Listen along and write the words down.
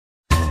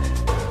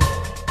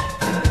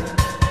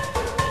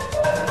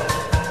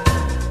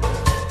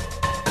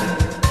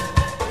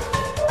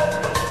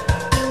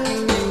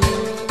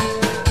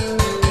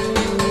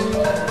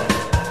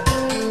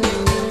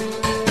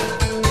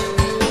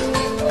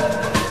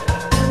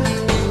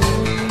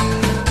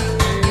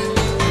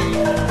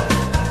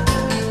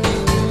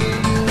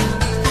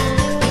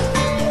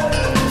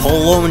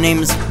Hello, my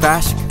name is Nick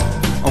Vasic.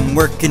 I'm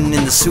working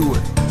in the sewer.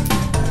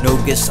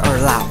 No guests are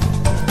allowed,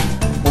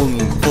 only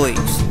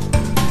employees.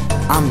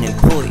 I'm an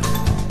employee,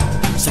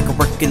 so I can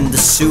work in the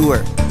sewer.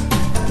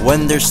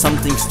 When there's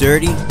something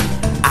dirty,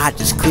 I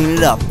just clean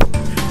it up.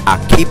 I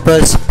keep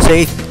us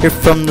safe here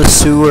from the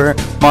sewer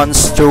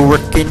monster.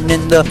 Working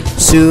in the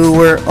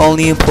sewer,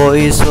 only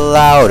employees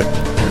allowed.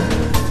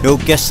 No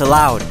guests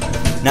allowed,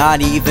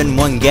 not even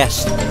one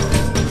guest.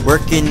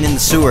 Working in the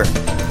sewer,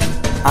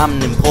 I'm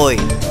an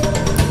employee.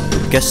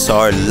 No guests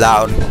are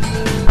allowed.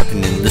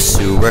 Working in the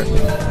sewer,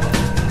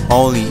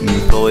 only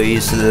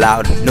employees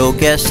allowed. No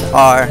guests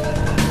are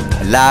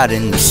allowed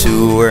in the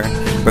sewer.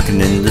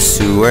 Working in the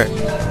sewer,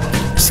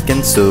 it's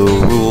against the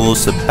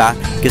rules about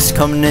guests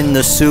coming in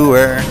the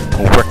sewer.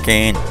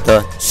 Working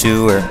the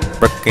sewer,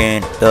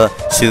 working the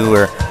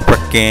sewer,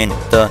 working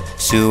the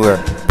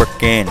sewer,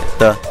 working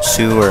the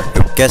sewer.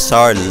 No guests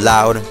are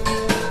allowed.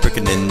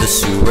 Working in the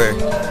sewer,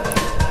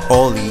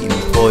 only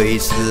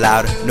employees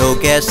allowed. No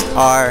guests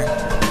are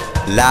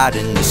allowed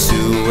in the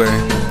sewer.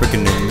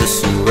 Working in the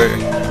sewer,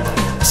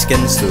 it's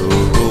against the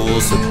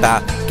rules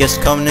about guests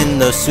coming in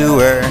the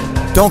sewer.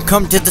 Don't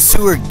come to the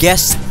sewer,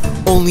 guests,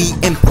 only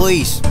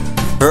employees,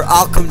 or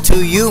I'll come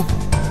to you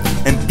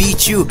and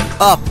beat you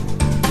up,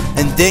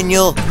 and then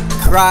you'll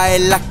cry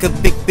like a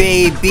big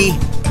baby,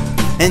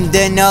 and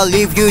then I'll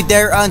leave you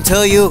there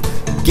until you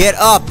get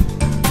up.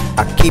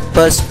 I keep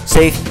us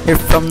safe here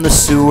from the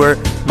sewer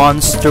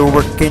monster.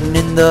 Working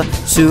in the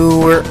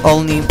sewer,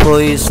 only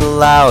employees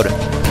allowed.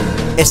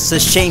 It's a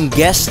shame,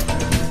 guest.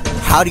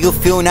 How do you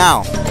feel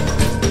now?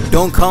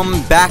 Don't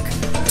come back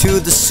to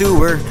the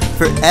sewer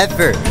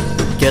forever.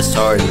 Guests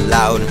are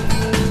allowed.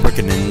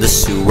 Working in the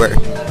sewer,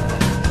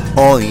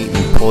 only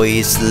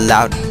employees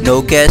allowed.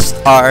 No guests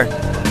are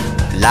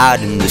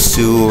allowed in the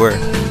sewer.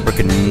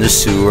 Working in the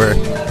sewer,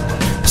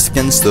 it's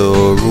against the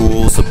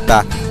rules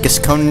about guests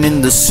coming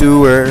in the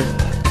sewer.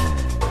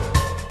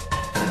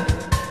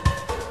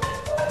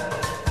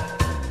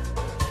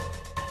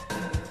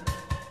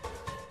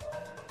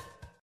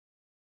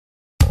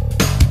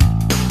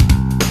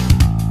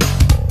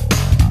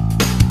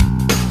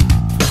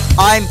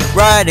 I'm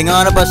riding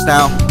on a bus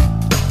now.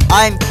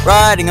 I'm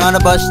riding on a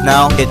bus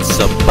now. It's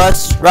a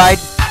bus ride.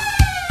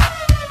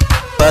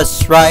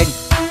 Bus ride.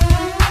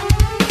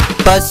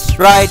 Bus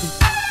ride.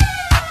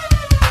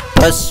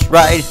 Bus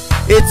ride.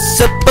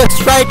 It's a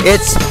bus ride.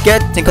 It's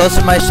getting close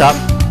to my shop.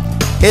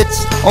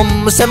 It's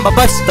almost at my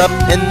bus stop,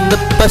 and the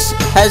bus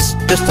has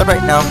just stopped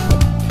right now.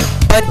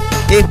 But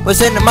it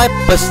was in my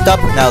bus stop.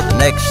 Now the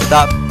next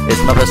stop is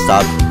my bus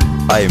stop.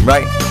 I am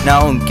right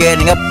now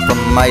getting up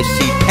from my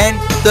seat, and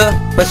the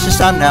bus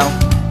is on now,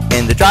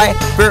 and the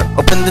driver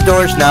opened the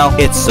doors now.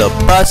 It's a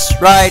bus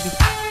ride.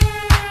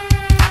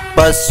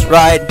 Bus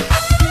ride.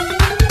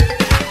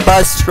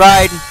 Bus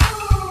ride.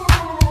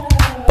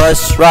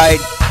 Bus ride.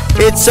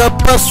 It's a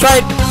bus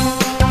ride.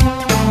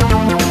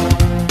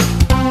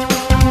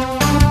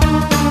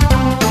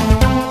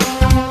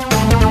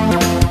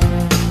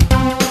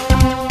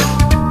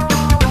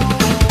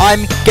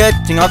 I'm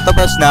getting off the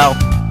bus now.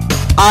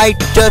 I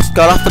just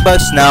got off the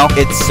bus now.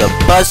 It's a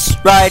bus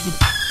ride.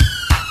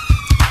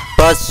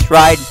 Bus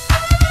ride.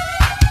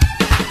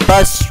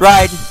 Bus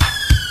ride.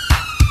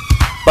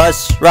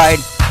 Bus ride.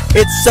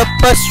 It's a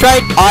bus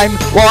ride. I'm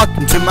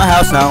walking to my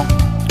house now.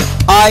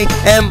 I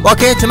am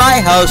walking to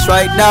my house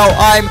right now.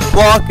 I'm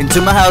walking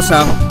to my house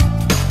now.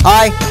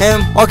 I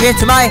am walking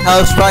to my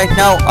house right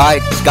now. I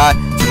just got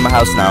to my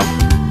house now,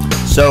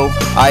 so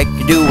I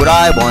can do what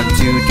I want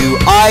to do.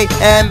 I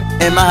am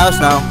in my house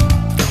now.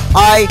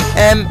 I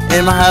am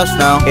in my house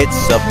now.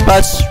 It's a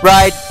bus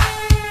ride.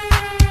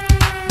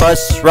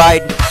 Bus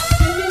ride.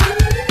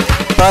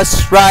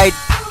 Bus ride.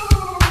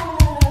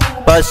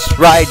 Bus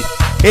ride.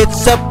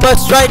 It's a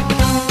bus ride.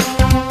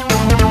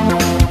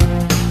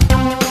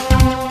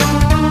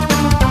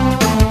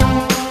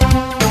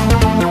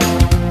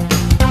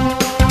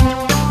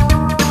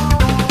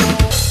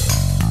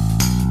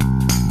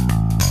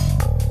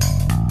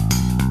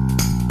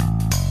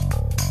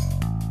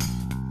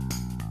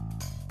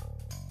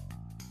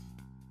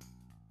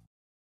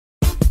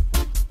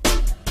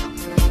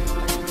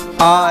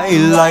 I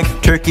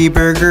like turkey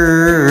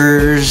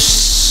burgers.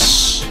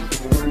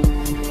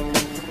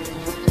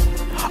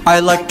 I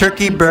like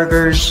turkey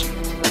burgers.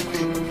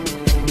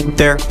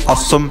 They're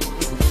awesome.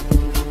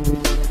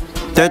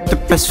 They're the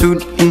best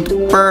food in the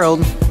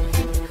world.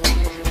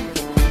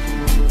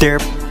 They're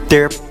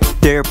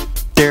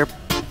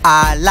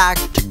I like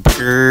turkey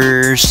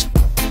burgers.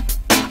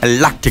 I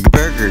like turkey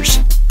burgers.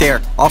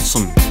 They're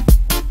awesome.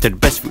 They're the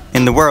best food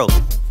in the world.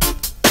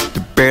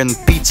 They're better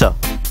than pizza.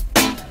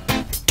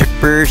 Turkey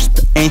burgers,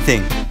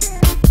 anything.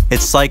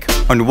 It's like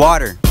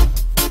underwater.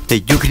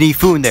 That you can eat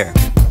food in there.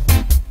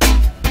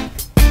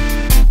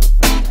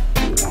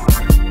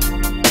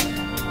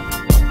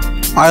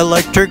 I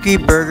like turkey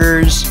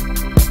burgers.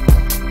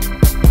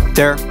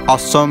 They're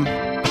awesome.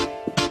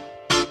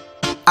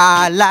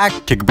 I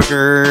like turkey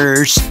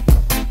burgers.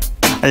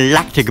 I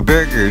like turkey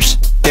burgers.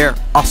 They're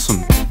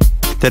awesome.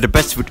 They're the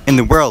best food in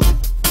the world.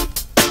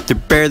 They're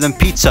better than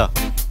pizza.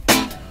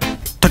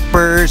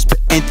 peppers, but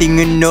anything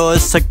you know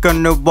is like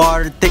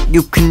underwater that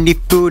you can eat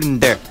food in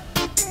there.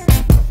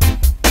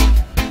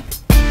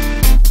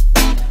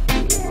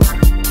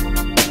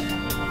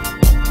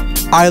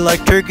 I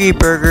like turkey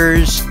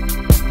burgers.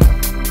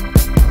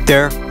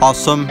 They're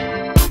awesome.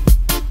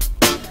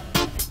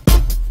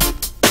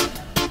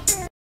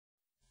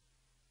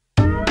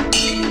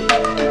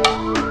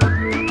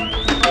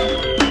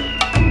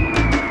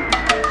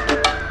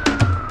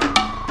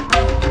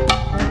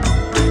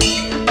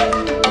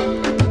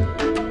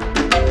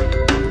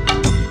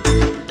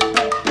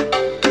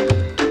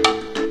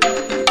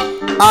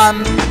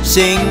 I'm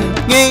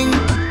singing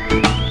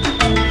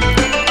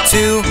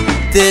to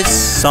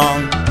this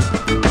song.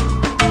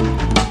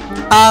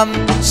 I'm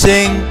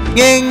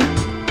singing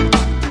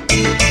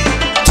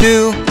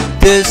to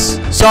this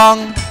song.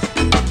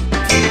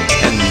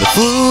 And the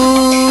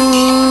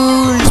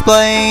flute is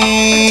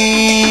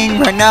playing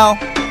right now.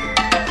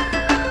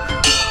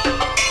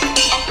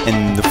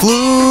 And the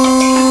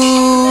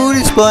flute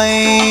is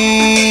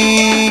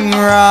playing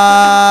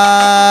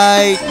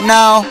right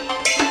now.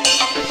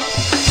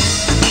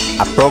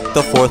 I broke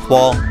the fourth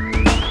wall,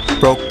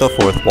 broke the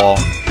fourth wall.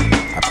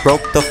 I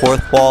broke the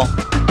fourth wall,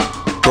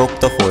 broke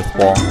the fourth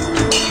wall.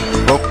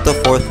 Broke the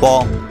fourth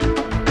wall,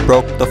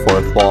 broke the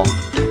fourth wall.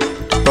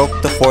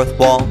 Broke the fourth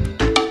wall,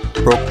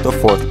 broke the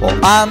fourth wall.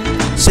 I'm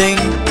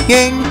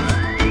singing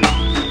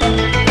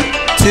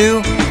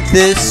to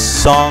this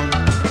song.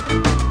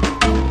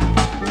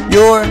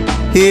 You're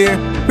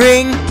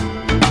hearing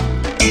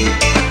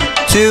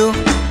to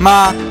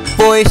my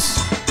voice.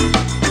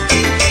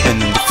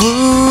 And the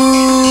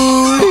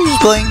flute is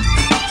playing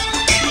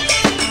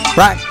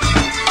right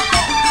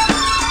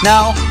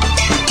now.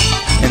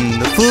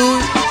 And the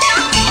flute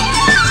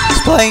is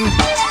playing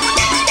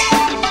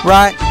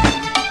right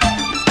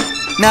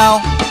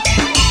now.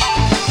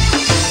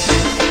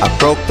 I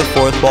broke the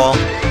fourth wall,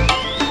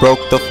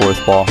 broke the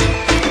fourth wall.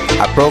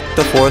 I broke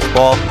the fourth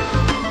wall,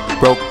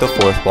 broke the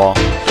fourth wall.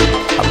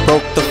 I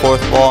broke the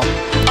fourth wall,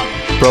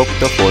 broke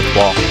the fourth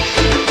wall.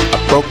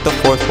 I broke the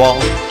fourth wall,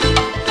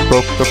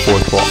 broke the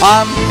fourth wall.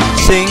 I'm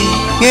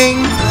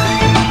singing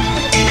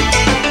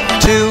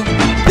to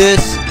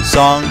this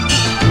song.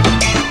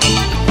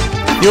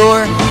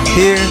 You're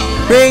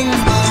hearing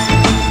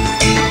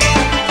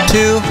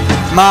to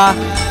my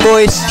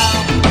voice.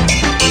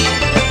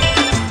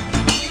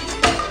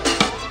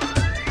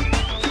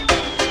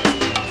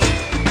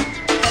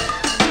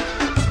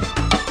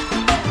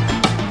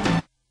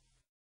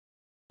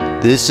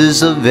 This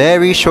is a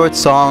very short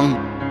song.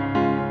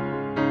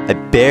 I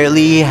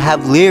barely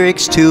have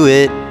lyrics to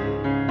it.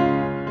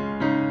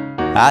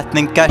 I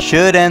think I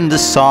should end the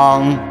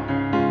song,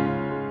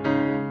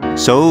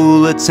 so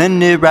let's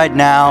end it right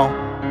now.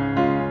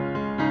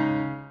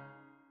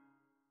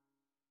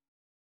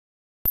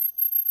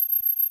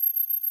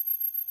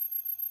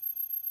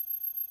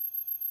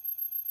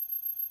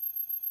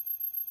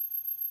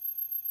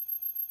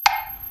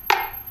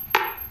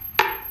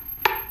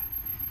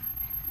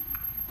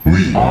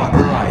 We are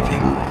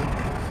arriving.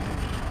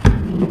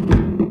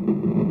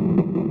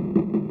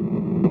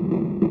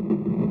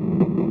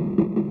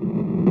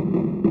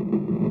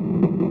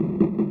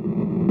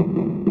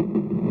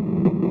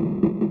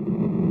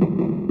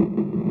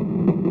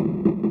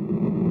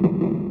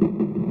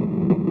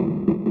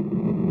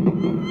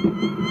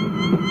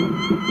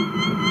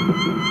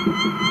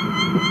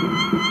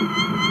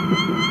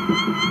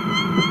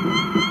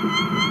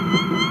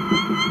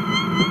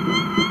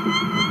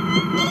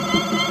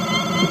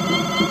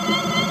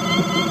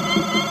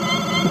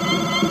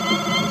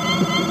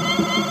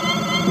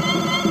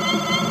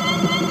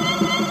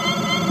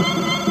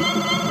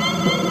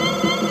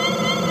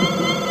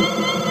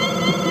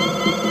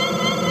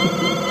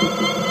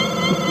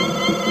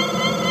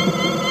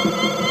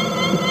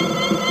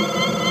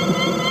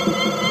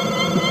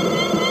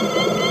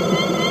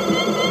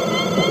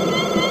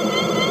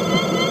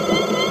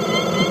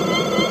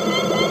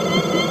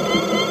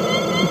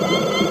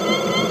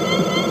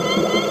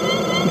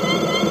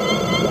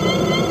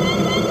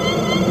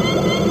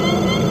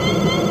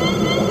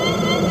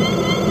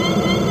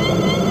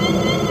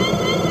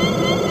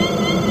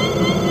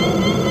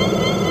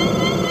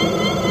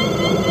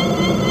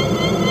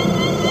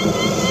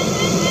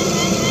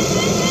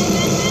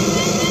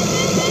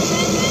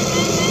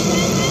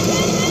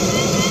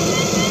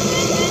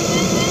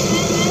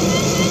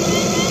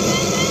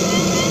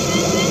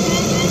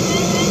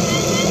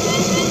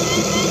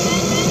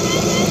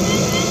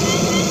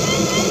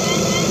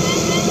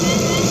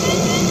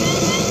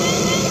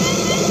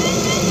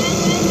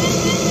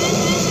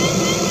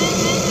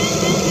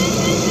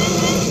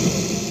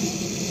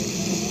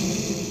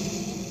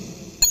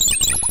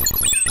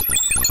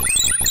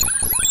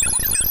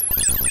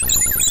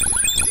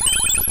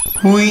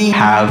 We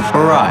have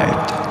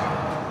arrived.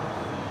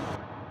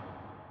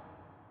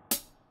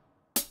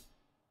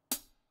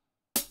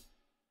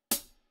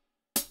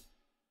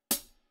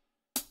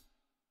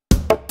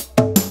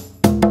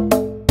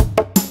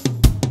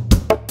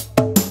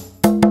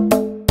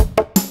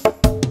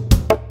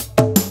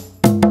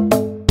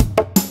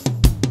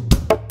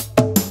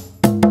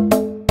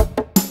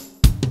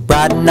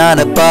 Riding on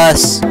a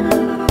bus,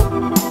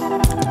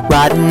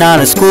 riding on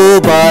a school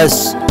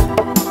bus,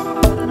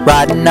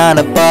 riding on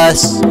a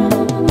bus,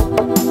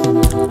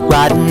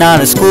 riding on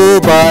a school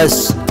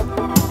bus,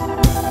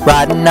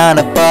 riding on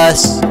a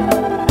bus,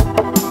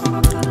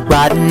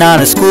 riding on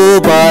a school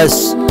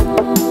bus,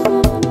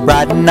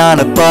 riding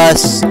on a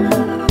bus,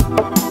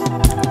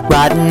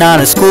 riding on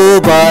a school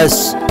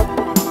bus.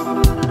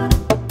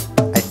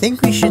 I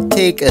think we should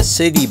take a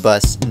city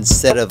bus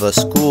instead of a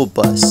school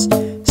bus,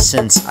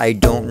 since I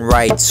don't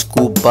ride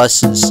school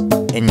buses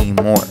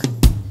anymore.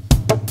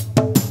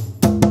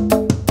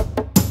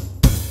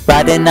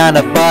 Riding on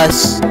a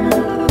bus,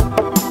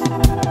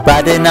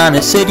 riding on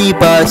a city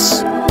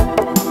bus,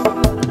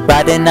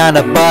 riding on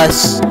a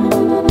bus,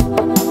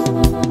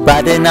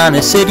 riding on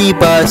a city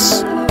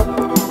bus,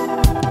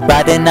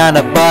 riding on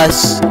a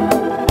bus,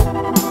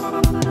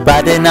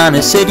 riding on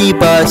a city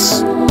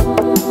bus,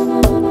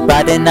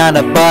 riding on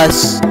a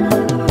bus,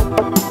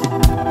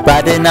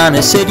 riding on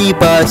a city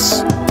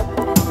bus.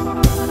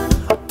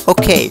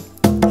 Okay,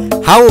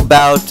 how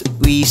about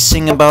we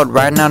sing about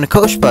riding on a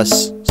coach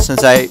bus,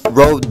 since I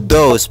rode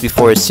those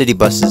before city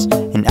buses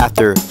and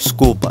after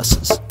school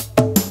buses.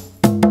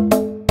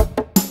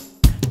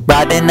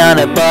 Riding on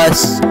a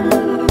bus,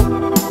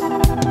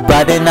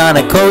 riding on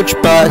a coach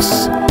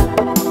bus,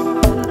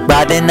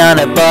 riding on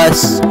a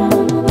bus,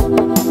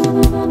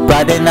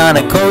 riding on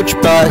a coach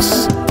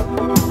bus,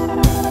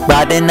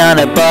 riding on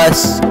a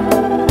bus,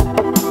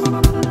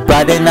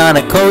 riding on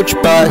a coach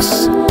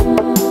bus,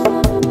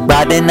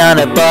 riding on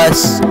a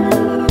bus,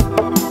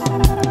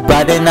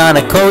 riding on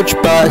a coach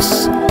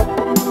bus.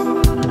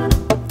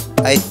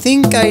 I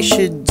think I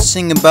should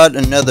sing about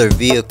another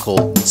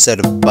vehicle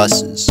instead of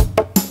buses.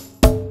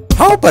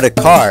 How about a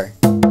car,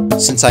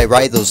 since I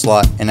ride those a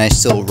lot and I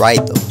still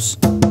ride those.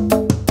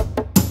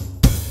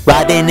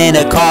 Riding in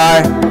a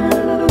car,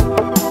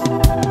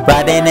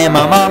 riding in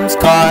my mom's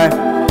car,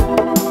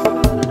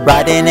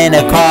 riding in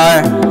a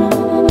car,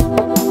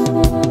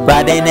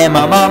 riding in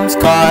my mom's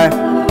car,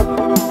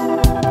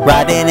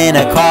 riding in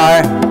a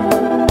car,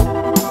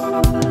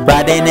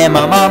 riding in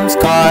my mom's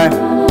car,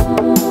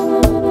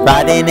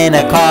 riding in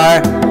a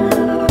car,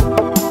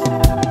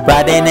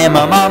 riding in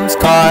my mom's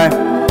car.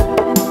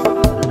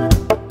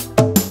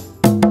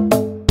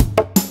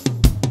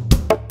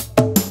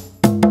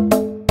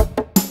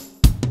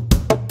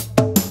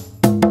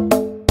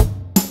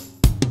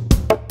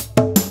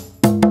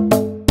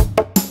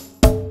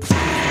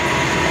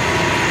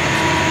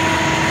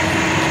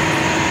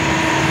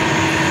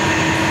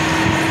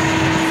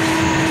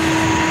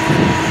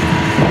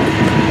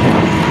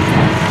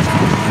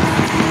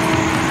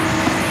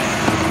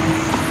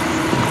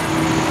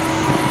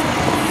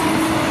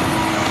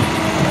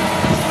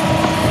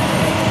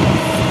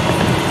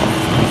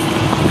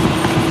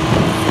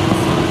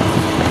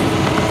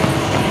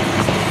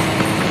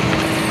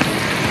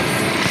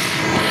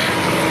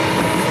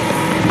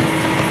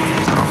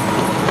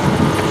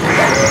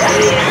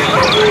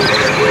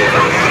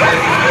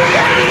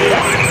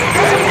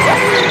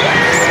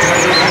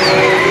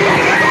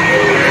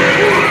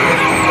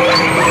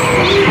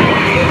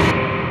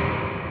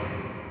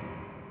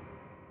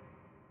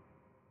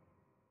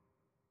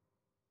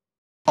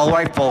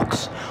 Alright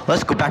folks,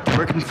 let's go back to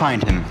work and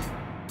find him.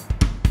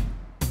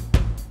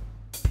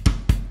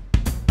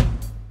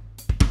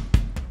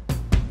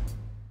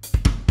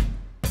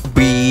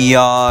 We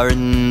are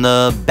in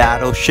the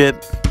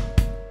battleship.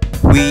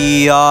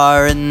 We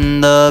are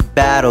in the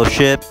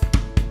battleship.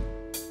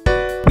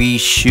 We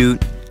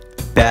shoot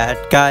bad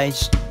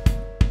guys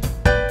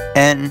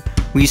and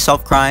we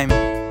solve crime.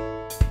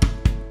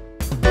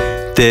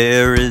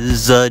 There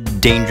is a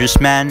dangerous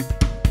man.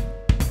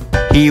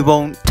 He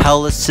won't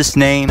tell us his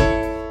name.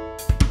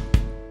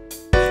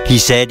 He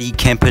said he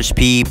can't push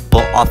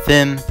people off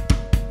him,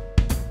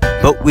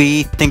 but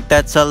we think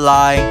that's a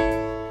lie.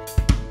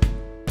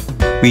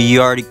 We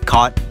already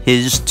caught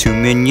his 2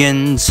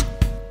 minions.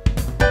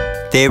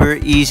 They were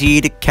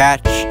easy to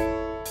catch.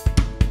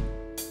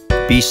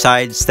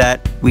 Besides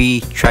that,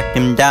 we tracked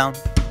him down.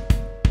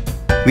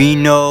 We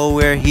know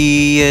where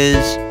he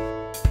is.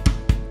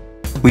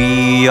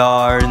 We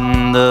are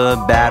in the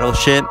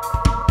battleship.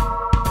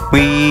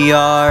 We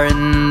are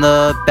in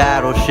the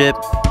battleship.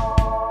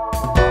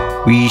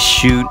 We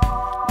shoot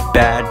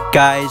bad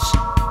guys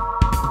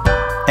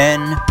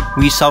and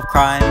we solve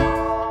crime.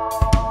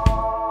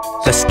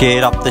 Let's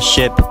get off the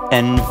ship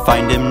and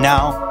find him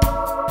now.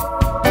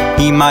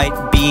 He might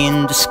be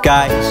in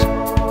disguise,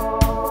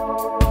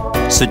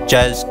 such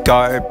as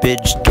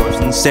garbage, doors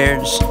and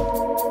stairs.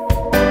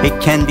 It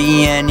can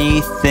be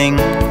anything.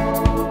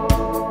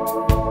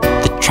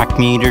 The track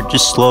meter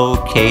just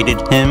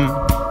located him.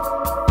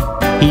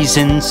 He's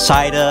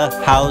inside a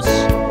house.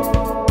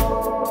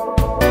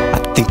 I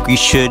think we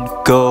should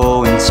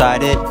go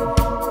inside it,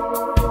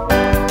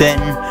 then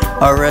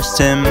arrest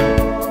him.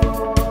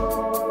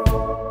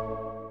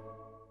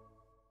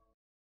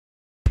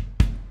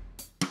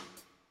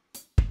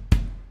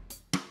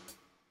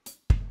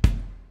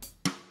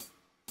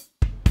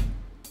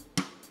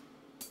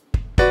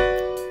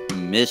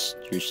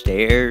 Mr.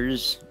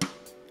 Stairs,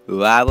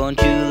 Why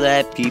won't you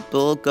let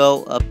people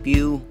go up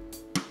you?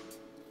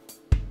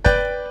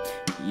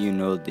 You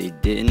know they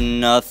did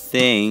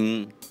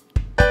nothing.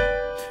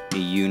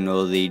 You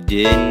know they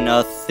did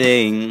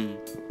nothing.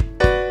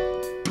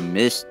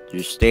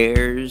 Mr.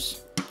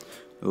 Stairs,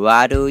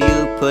 why do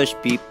you push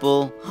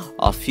people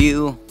off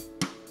you?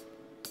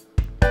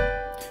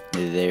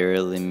 They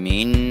really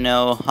mean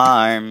no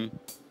harm.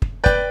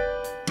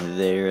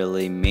 They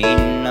really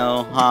mean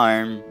no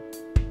harm.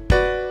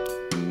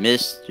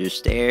 Mr.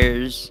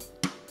 Stairs,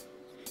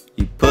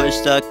 you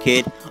pushed a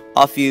kid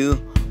off you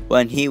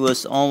when he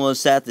was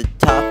almost at the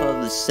top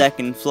of the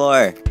second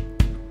floor,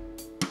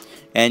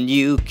 and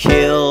you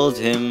killed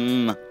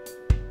him.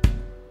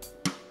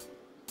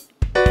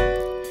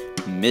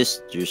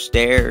 Mr.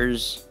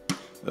 Stairs,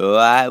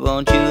 why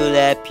won't you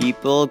let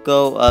people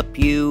go up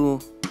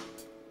you?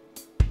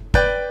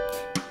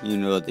 You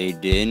know they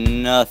did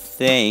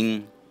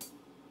nothing.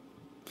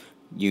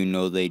 You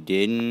know they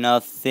did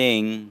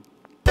nothing.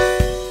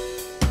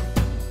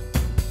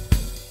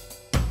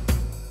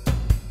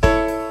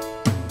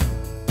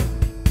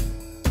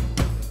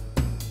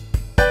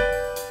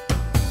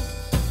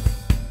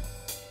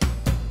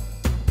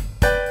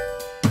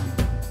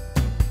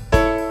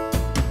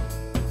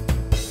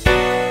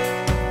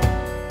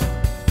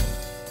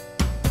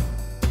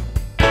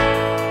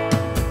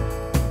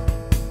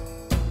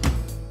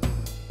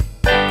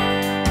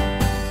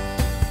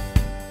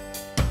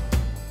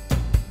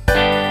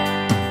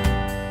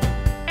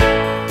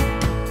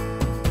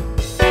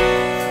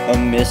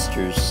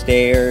 Mr.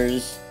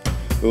 Stairs,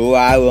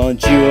 why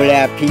won't you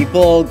let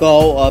people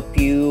go up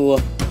you?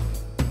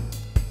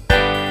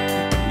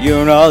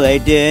 You know they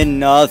did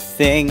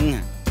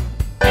nothing.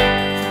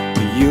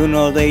 You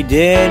know they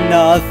did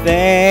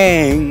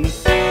nothing.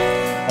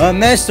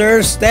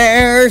 Mr.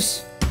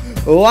 Stairs,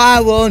 why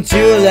won't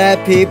you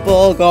let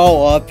people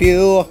go up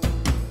you?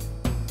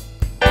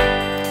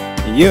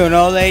 You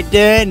know they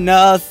did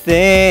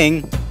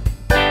nothing.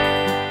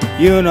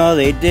 You know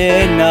they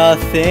did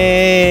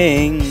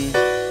nothing.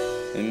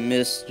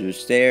 Mr.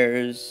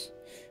 Stairs,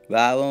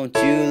 why won't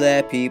you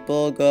let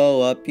people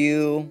go up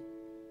you?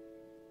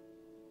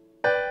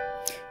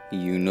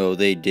 You know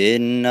they did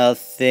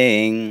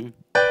nothing.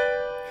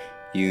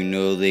 You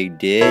know they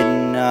did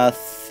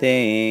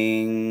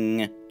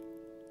nothing.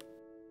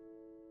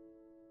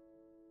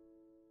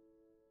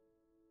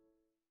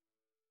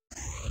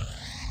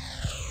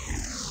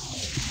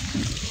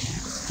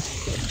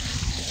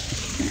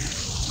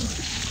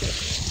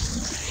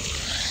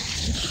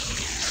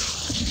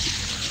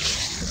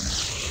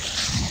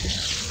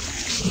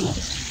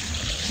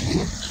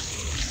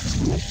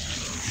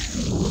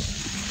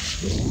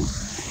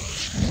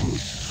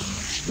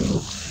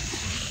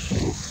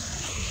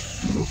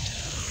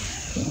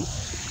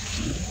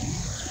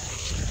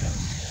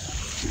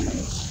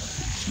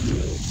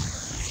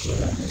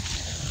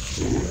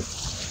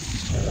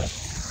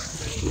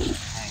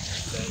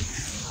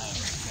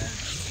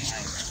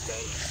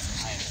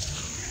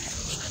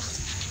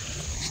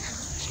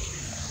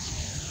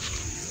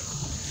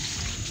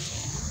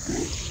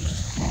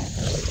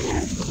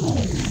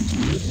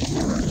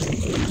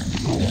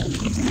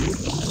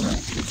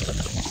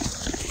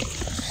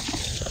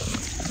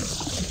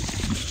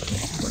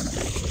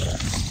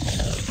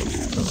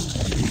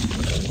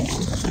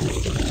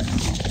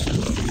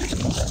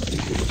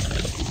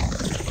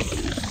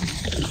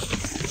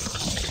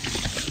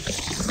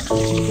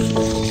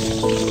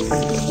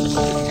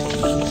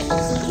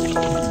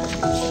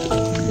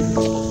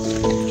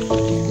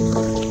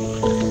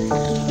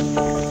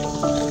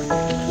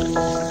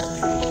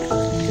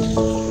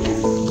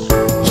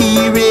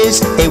 Here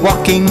is a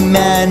walking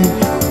man.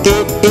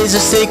 It is a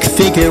stick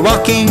figure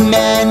walking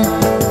man.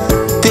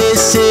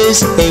 This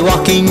is a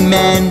walking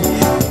man.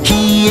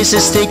 He is a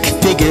stick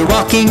figure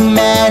walking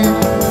man.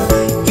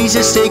 He's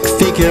a stick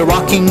figure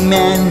walking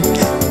man,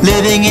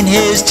 living in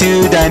his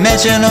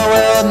two-dimensional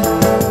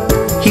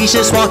world. He's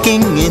just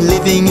walking and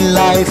living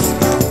life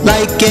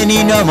like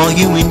any normal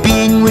human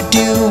being would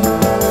do.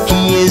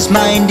 He is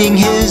minding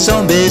his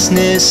own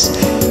business.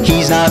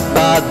 He's not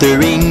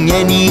bothering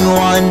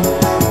anyone.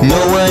 No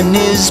one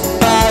is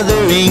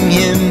bothering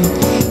him.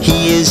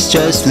 He is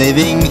just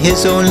living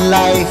his own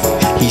life.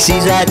 He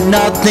sees that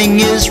nothing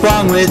is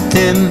wrong with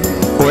him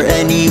or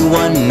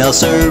anyone else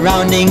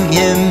surrounding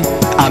him.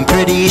 I'm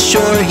pretty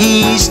sure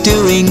he's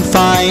doing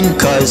fine,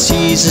 'cause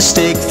he's a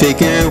stick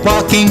figure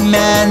walking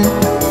man.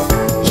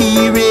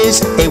 Here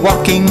is a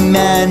walking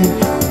man.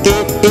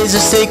 It is a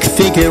stick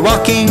figure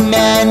walking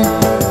man.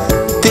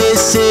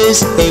 This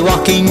is a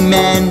walking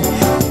man.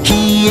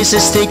 He is a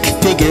stick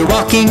figure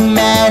walking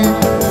man.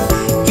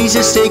 He's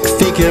a stick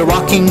figure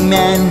walking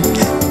man,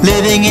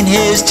 living in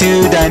his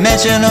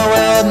two-dimensional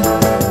world.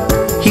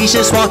 He's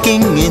just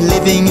walking and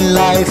living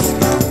life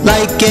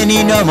like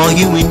any normal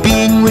human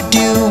being would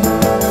do.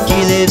 He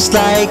lives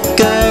like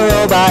a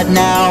robot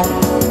now.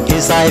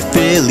 His life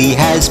really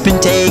has been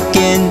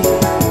taken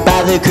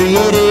by the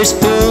creators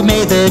who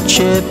made the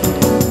chip.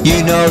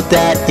 You know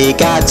that it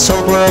got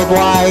sold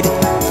worldwide.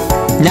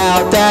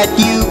 Now that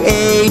you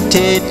ate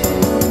it,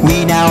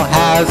 We now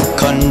have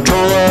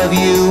control of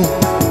you.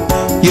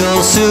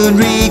 You'll soon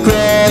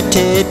regret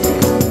it.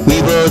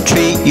 We will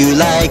treat you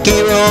like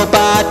a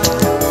robot.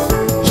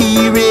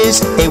 Here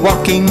is a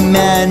walking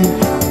man.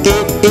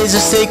 It is a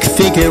stick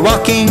figure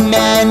walking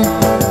man.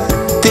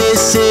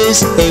 This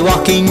is a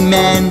walking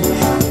man.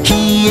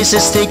 He is a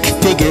stick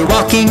figure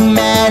walking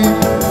man.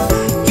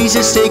 He's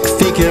a stick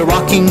figure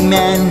walking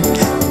man,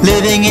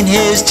 living in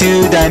his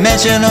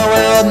two-dimensional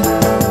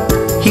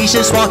world. He's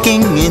just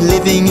walking and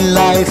living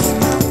life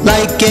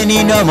like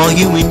any normal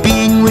human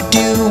being would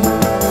do.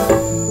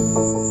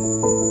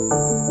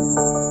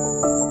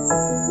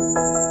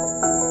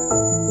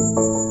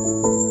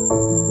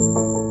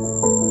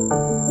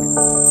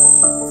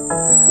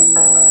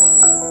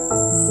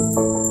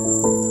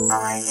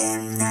 I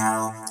am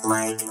now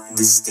like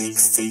the stick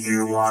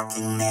figure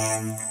walking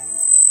man.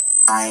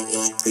 I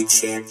ate the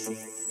chip.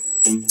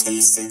 It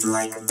tasted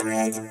like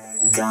bread,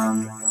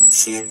 gum,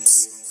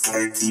 chips,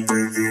 turkey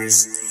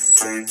burgers,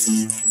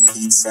 turkey,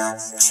 pizza,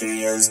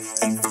 Cheerios,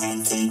 and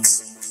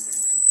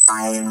pancakes.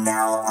 I am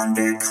now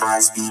under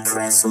Cosby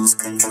Cressel's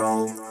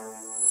control.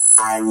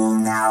 I will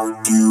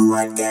now do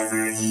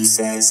whatever he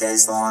says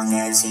as long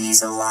as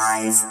he's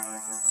alive.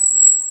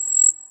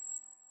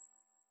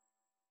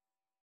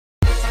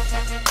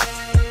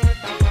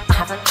 I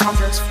have a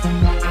chargers for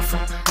my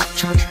iPhone, I have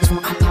chargers for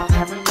my iPod, I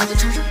have another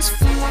chargers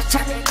for my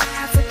tablet, I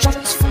have a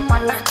chargers for my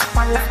laptop,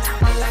 I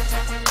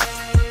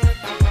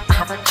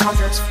have a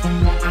chargers for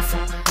my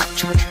iPhone, I have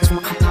chargers for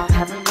my iPod, I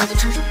have another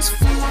chargers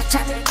for my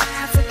tablet, I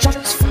have a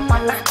chargers for my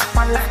laptop,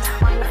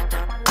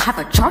 I have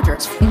a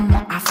chargers for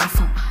my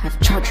iPhone, I have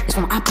chargers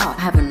for my iPod, I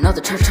have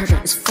another charger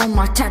is for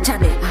my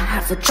tablet, I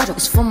have a charger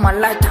is for my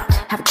laptop, I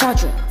have a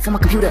charger for my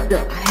computer,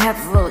 I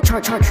have a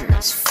charger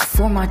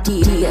for my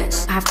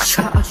DS, I have a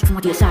charge for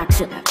my DSi, I have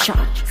a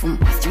charge for my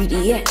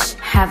 3DS,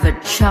 I have a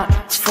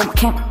charge for my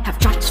camera, I have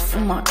charges for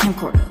my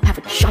camcorder, I have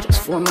a charges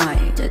for my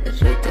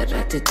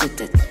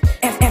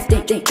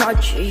FFD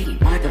charging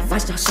my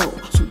device now so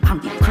I'm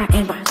the crack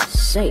and what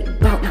say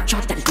about not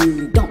charge that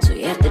you don't, so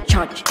you have to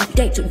charge every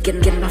day to get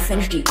enough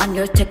energy on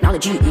your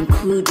technology,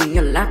 including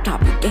your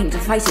laptop, your game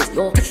devices,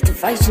 your touch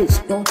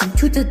devices, your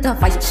computer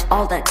devices,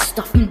 all that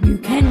stuff. You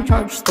can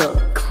charge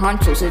the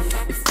consoles if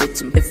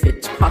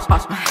it's possible.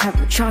 I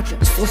have a charger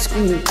for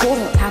screen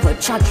recorder, I have a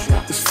charger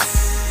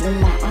for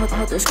my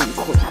other screen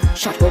recorder, I have a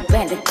charger for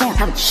Bandicam, I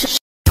have a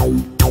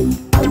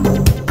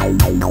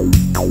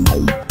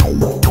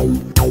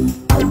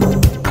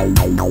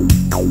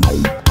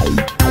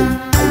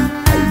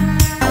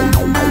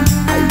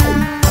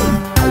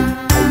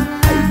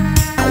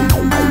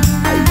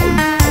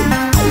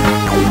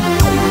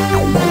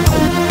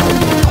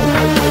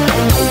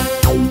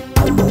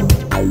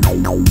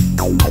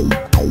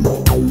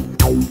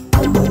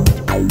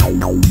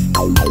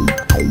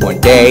One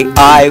day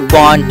I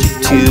wanted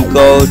to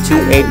go to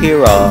a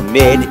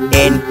pyramid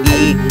in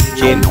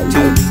Egypt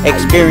to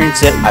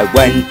experience it. I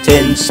went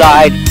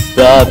inside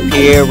the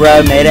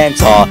pyramid and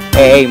saw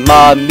a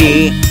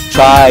mummy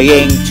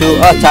trying to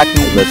attack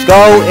me. Let's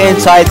go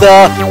inside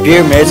the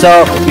pyramid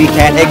so we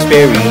can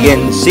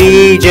experience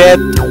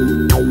Egypt.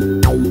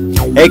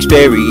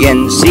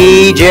 Experience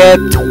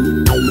Egypt.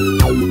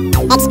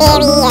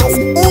 Experience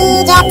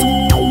Egypt.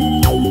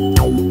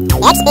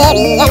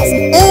 Experience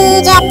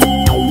Egypt.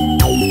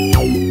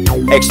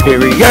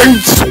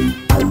 Experience.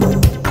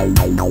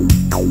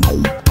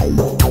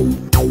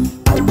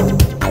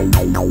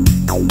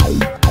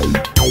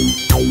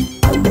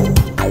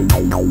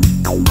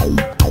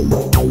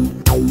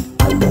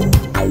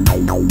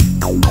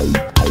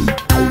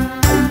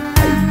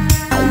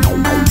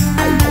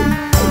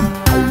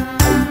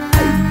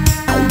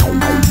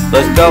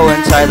 Let's go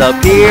inside the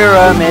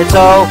pyramid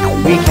so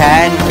we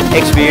can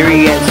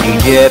experience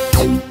Egypt.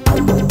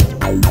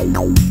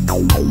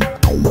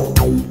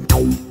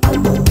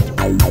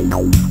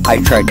 I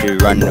tried to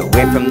run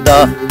away from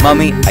the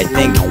mummy. I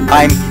think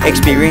I'm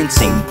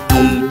experiencing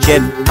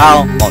Egypt.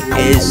 How long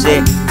is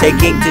it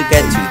taking to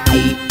get to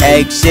the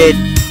exit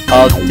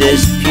of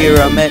this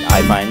pyramid?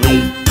 I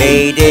finally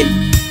made it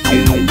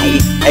to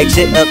the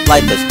exit of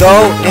light. Let's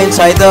go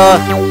inside the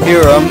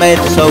pyramid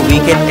so we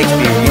can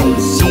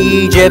experience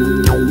Egypt.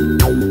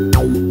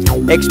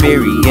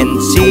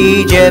 Experience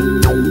Egypt.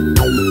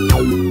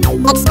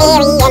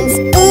 Experience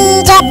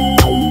Egypt.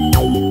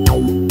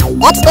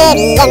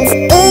 Experience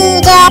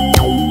Egypt.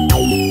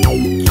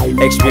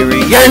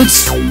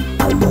 Experience.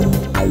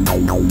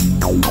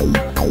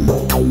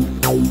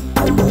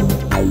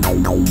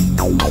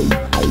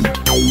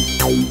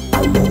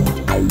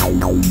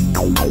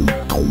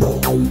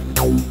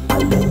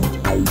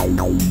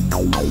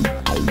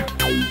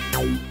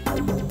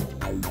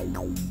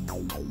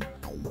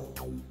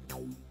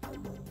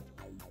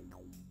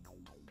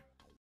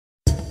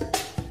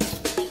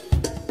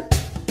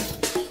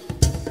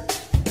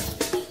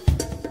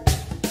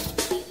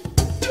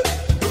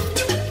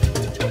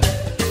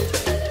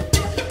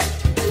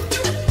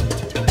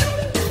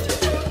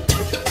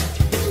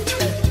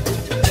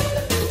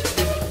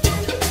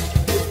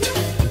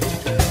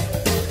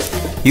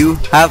 You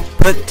have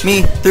put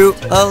me through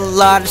a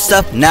lot of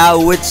stuff.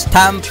 Now it's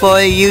time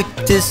for you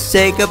to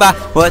say goodbye.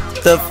 What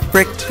the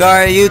frick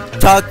are you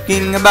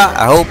talking about?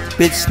 I hope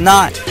it's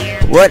not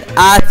what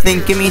I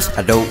think it means.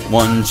 I don't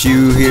want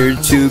you here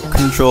to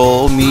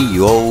control me.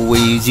 You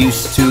always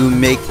used to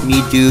make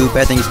me do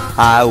bad things.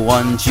 I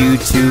want you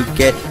to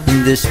get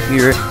in this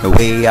mirror the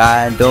way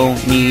I don't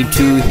need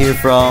to hear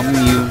from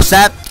you.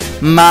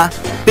 Snapped my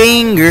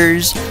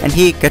fingers and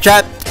he got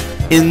trapped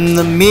in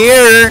the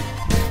mirror.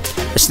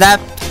 I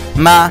snapped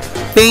my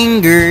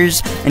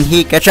fingers and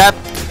he got trapped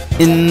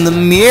in the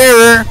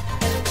mirror.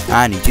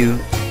 I need to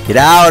get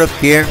out of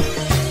here.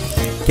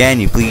 Can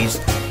you please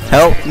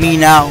help me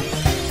now?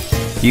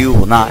 You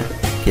will not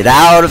get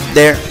out of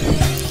there.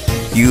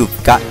 You've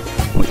got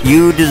what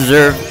you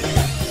deserve.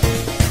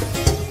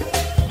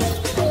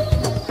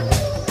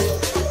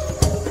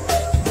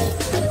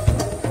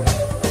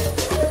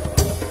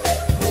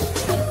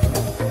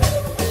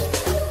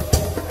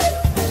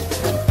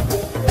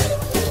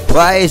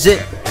 Why is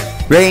it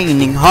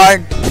raining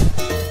hard?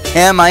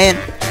 Am I in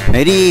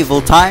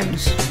medieval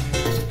times?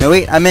 No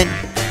wait, I'm in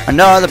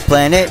another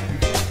planet.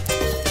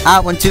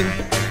 I want to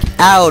get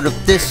out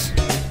of this.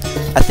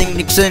 I think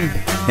Nick's in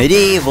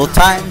medieval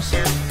times.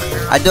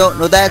 I don't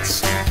know,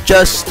 that's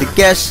just a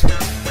guess.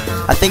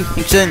 I think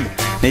Nick's in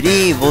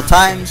medieval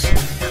times.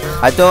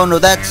 I don't know,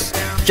 that's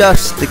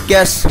just a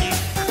guess.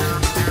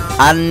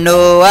 I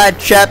know I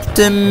trapped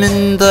him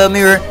in the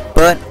mirror,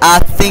 but I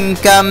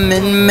think I'm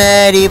in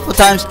medieval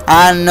times.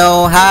 I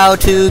know how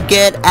to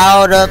get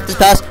out of this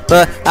past,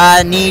 but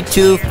I need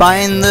to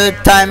find the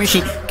time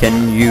machine.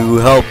 Can you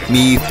help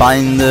me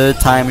find the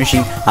time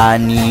machine? I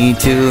need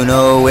to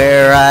know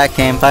where I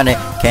can find it.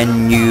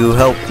 Can you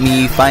help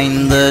me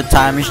find the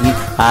time machine?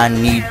 I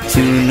need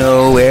to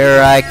know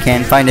where I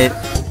can find it.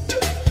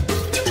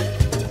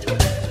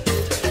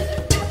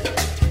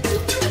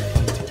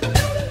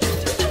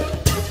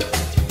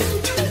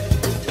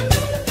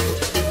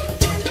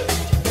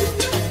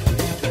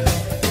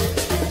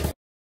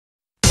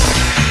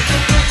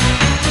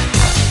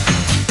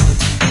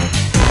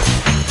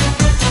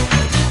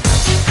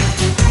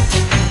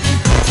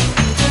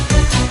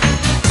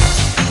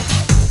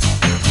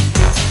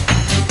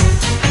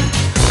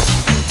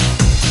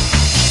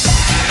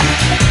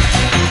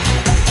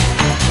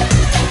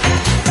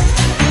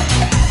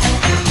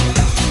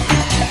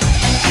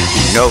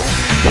 No,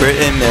 we're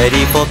in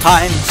medieval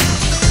times.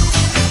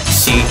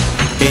 See,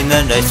 in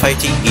the knights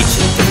fighting each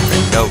other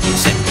for no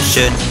reason. We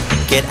should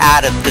get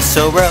out of this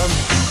old world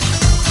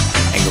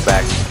and go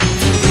back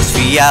to this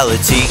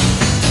reality.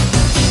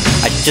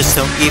 I just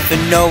don't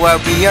even know why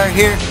we are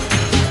here.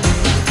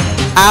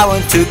 I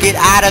want to get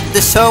out of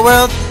this old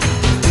world.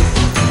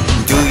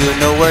 Do you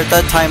know where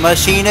the time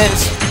machine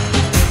is?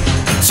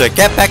 So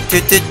get back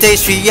to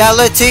today's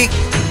reality.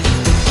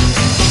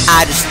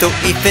 I just don't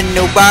even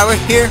know why we're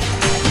here.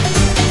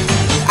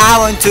 I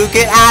want to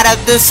get out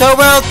of this old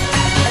world.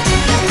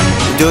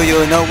 Do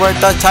you know where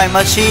the time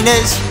machine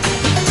is?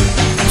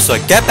 So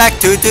get back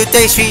to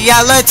today's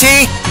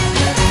reality.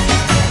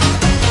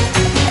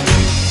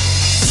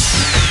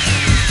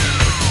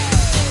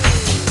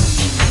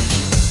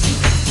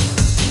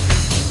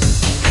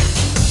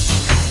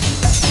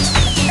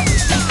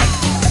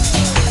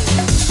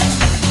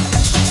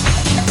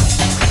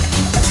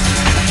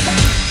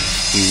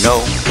 You know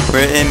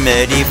we're in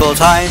medieval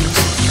times.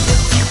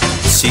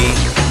 See,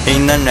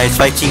 in the knights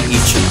fighting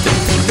each other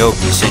for no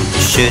reason.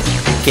 You should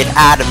get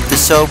out of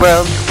this old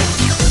world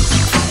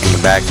and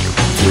go back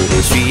to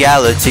this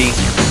reality.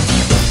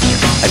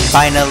 I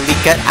finally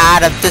got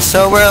out of this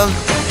old world.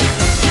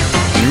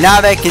 I'm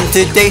now back in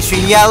today's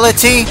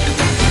reality.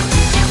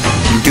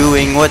 I'm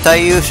doing what I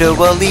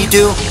usually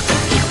do,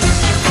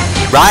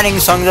 writing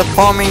songs,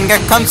 performing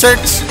at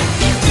concerts.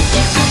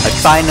 I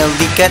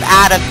finally got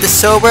out of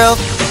this old world.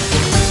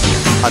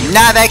 I'm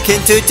now back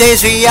in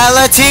today's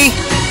reality.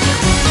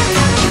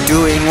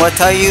 Doing what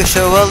I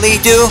usually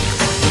do,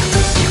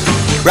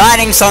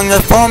 writing songs,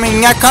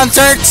 performing at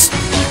concerts.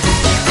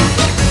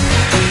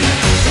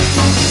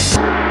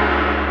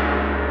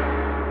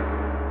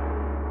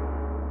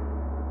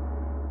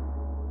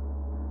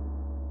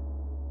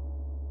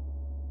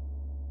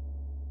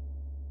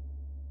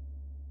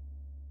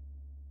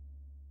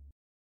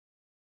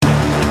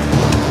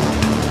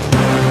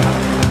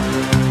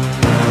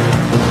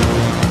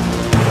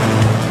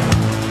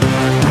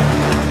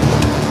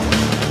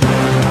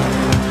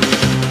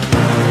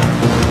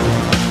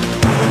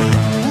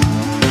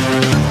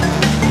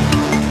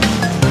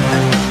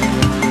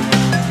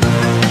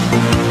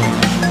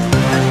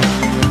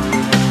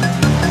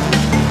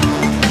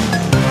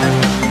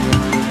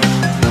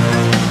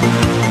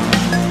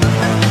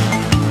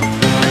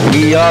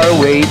 We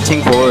are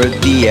waiting for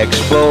the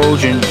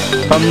explosion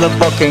from the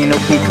volcano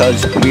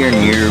because we're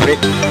near it.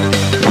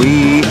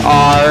 We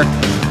are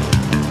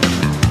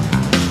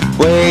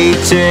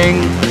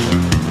waiting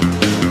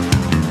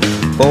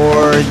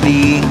for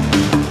the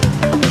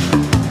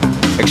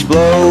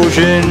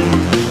explosion.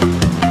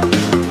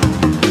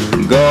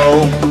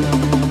 Go,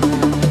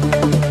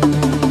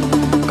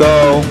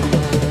 go,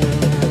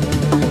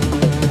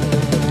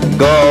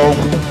 Go.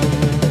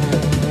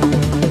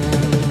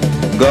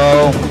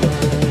 Go.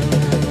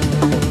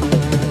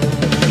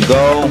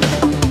 Go.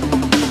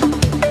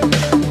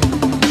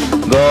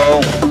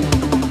 Go.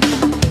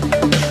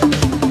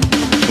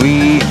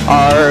 We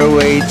are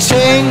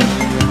waiting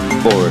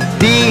for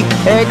the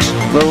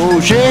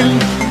explosion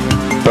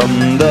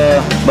from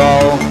the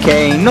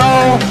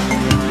volcano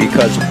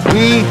because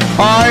we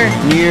are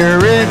near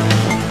it.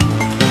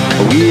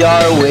 We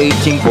are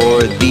waiting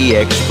for the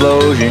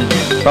explosion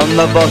from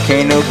the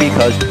volcano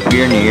because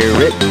we're near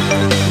it.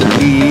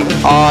 We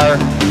are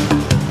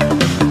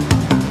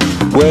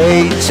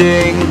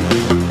waiting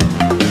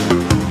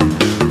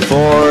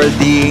for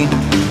the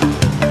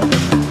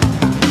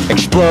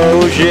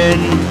explosion.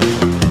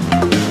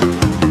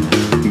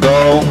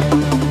 Go.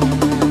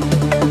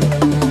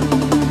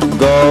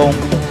 Go.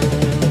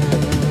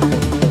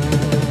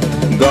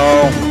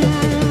 Go.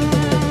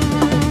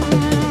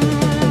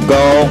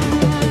 Go.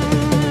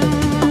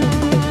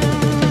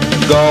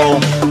 Go.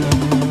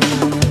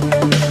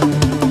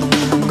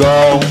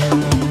 Go.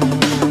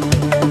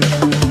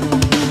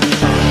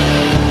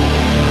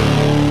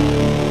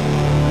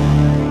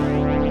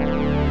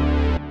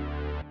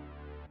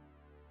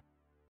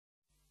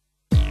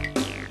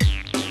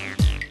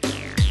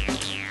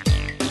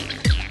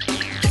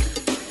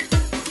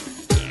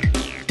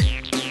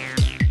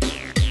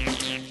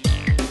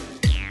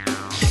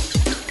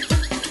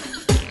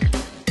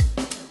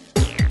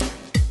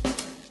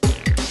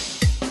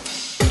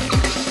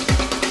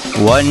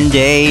 One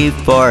day,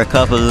 for a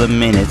couple of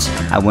minutes,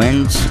 I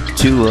went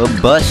to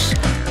a bus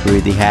where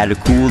they had a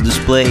cool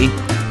display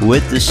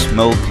with the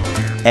smoke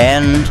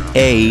and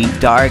a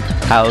dark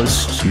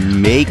house to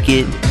make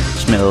it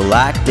smell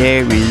like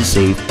there is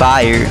a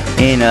fire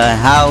in a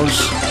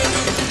house.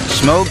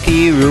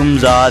 Smoky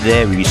rooms are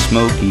very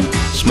smoky.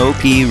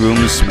 Smoky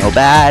rooms smell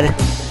bad.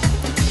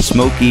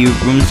 Smoky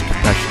rooms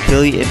can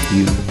kill you if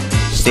you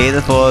stay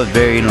there for a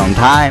very long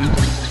time.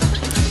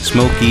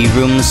 Smoky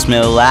rooms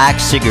smell like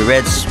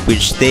cigarettes,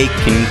 which they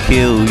can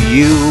kill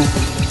you.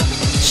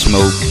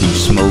 Smoky,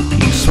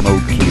 smoky,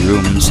 smoky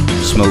rooms.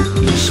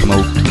 Smoky,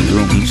 smoky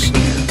rooms.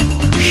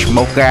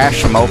 Smoky,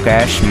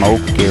 smoky,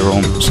 smoky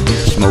rooms.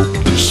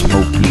 Smoky,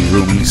 smoky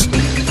rooms.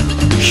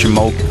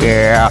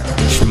 Smoky,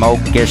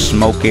 smoky,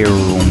 smoky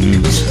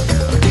rooms.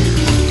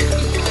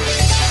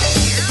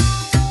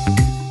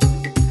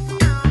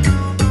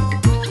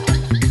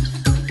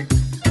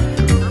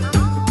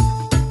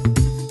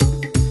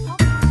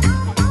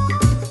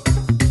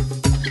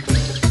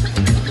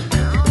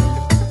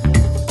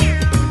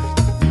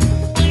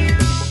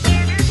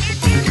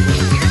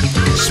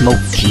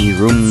 Smoky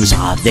rooms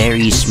are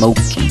very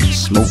smoky.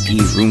 Smoky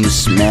rooms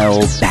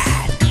smell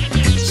bad.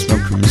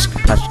 Smoky rooms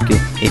can possibly kill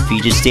if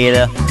you just stay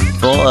there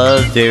for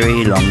a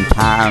very long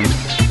time.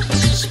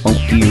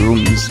 Smoky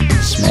rooms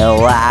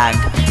smell like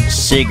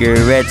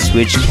cigarettes,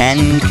 which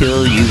can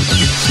kill you.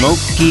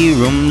 Smoky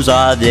rooms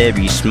are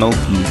very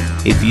smoky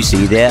if you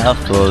stay there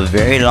for a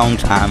very long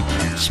time.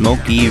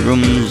 Smoky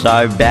rooms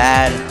are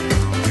bad.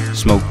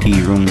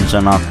 Smoky rooms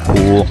are not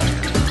cool.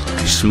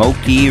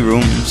 Smoky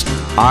rooms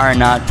are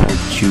not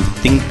what you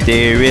think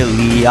they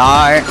really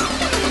are.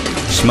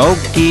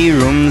 Smoky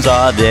rooms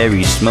are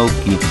very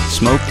smoky.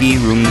 Smoky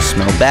rooms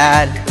smell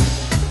bad.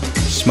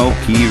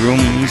 Smoky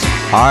rooms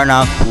are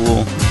not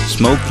cool.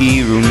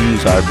 Smoky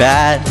rooms are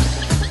bad.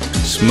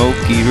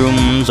 Smoky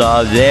rooms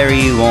are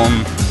very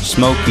warm.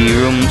 Smoky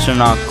rooms are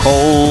not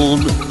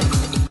cold.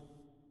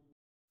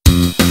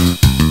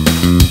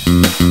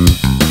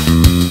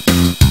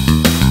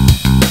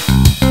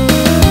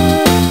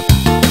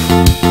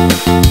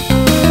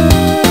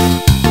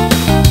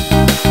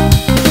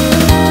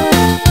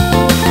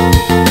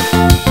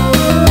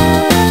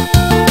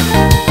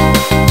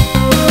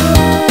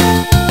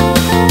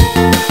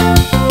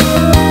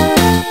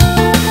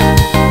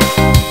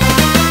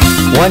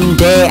 One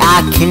day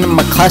I came to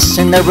my class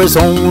and there was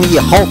only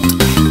a halt.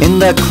 In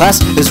the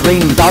class is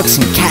raining dogs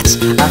and cats.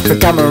 I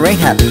forgot my rain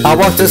hat. I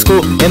walked to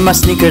school in my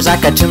sneakers.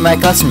 I got to my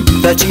class and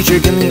the teacher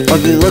gave me an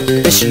ugly look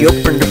as she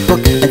opened her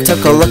book and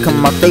took a look at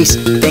my face.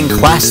 Then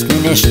class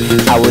finished.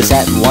 I was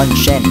at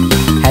lunch and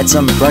had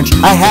some brunch.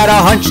 I had a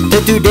hunch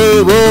that today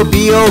will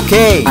be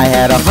okay. I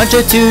had a hunch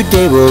that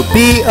today will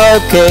be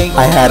okay.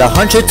 I had a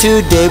hunch that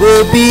today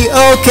will be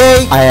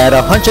okay. I had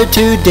a hunch that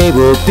today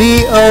will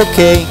be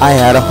okay. I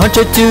had a hunch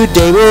that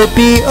today will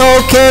be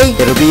okay.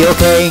 It'll be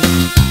okay.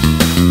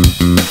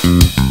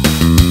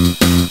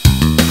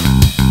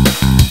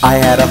 I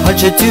had a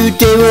hunch that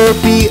today will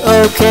be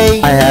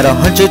okay. I had a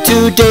hunch that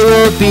today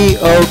will be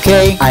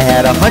okay. I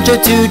had a hunch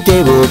that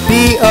today will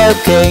be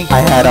okay. I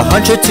had a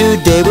hunch that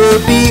today will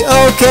be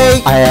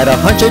okay. I had a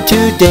hunch that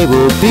today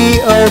will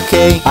be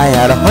okay. I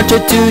had a hunch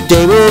that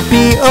today will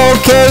be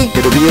okay.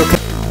 It'll be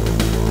okay.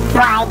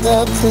 Why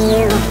did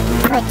you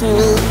put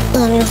me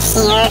in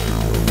here?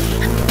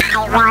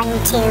 I want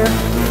to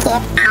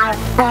get out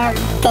of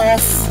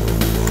this.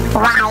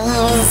 Why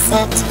is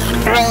it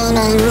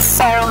raining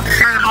so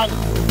hard?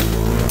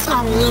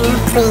 Can you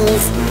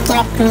please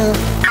get me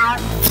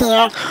out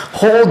here.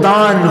 Hold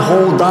on.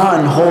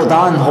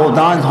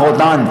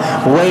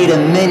 Wait a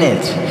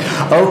minute.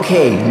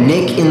 Okay,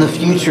 Nick, in the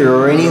future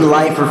or any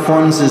live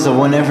performances of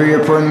whenever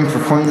you're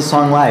performing the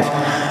song live,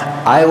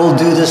 I will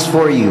do this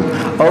for you.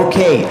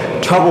 Okay,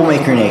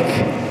 troublemaker Nick.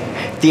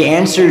 The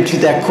answer to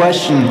that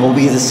question will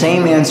be the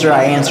same answer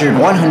I answered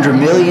 100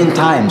 million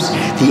times.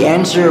 The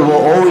answer will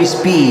always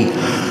be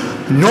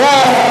no!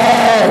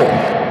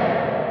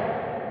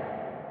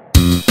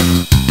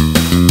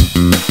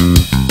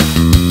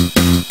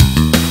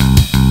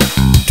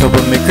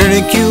 Troublemaker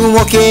Nick, you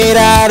won't get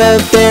out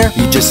of there.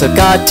 You just have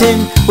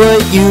gotten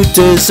what you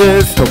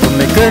deserve.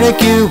 Troublemaker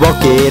Nick, you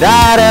won't get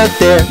out of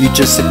there. You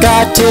just have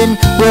gotten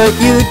what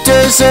you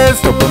deserve.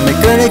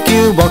 Troublemaker Nick,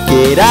 you won't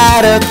get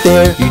out of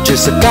there. You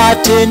just have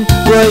gotten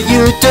what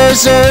you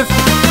deserve.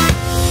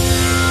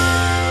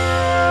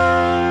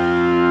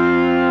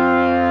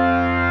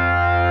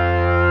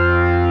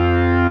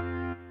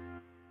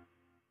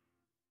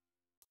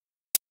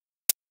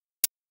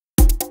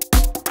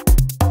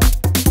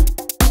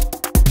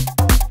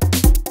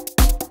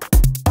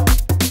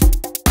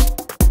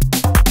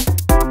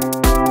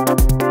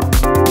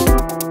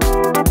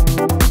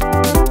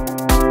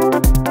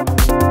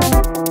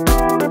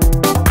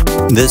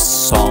 This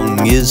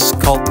song is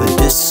called the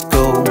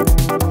disco.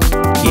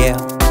 Yeah,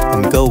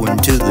 I'm going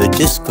to the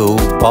disco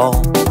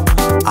ball.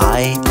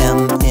 I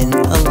am in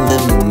a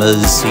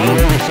limousine.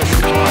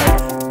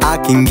 I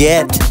can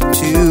get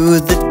to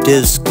the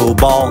disco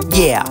ball.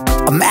 Yeah,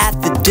 I'm at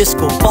the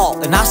disco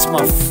ball and I see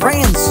my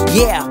friends.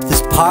 Yeah,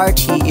 this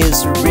party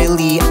is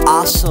really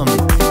awesome.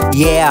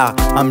 Yeah,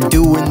 I'm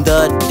doing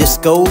the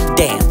disco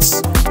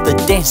dance. The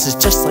dance is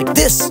just like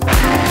this.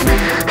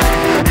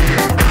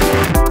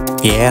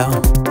 Yeah,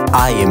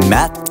 I am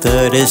at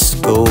the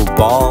disco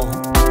ball.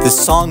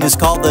 This song is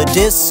called the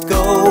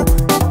disco,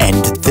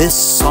 and this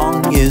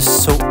song is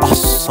so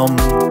awesome.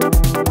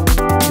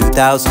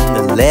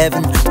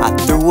 2011, I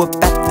threw up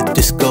at the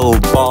disco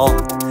ball,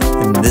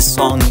 and this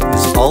song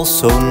is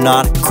also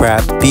not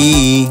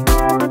crappy.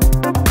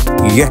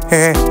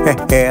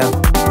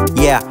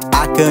 Yeah,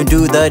 I can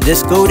do the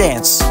disco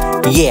dance.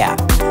 Yeah,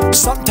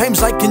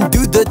 sometimes I can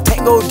do the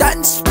tango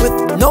dance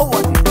with no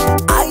one.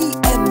 I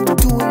am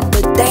doing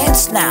the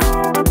dance now.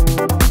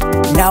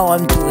 Now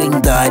I'm doing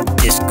the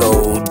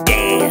disco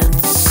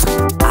dance.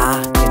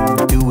 I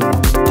am doing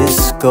the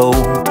disco.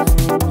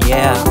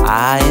 Yeah,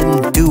 I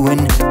am doing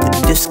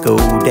the disco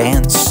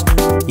dance.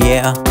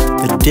 Yeah,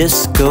 the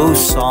disco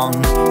song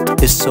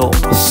is so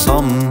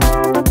awesome.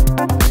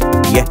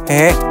 Yeah.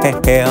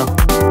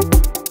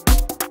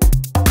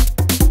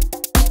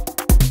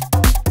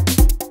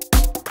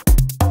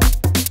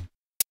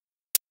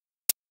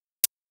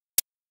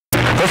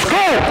 Let's go!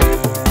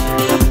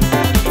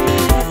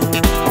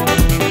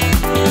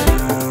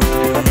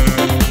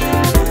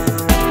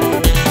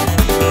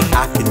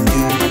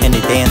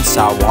 Dance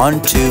I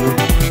want to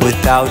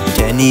without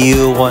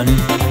anyone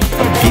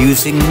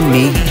abusing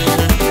me.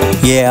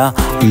 Yeah,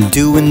 I'm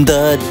doing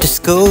the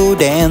disco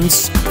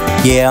dance.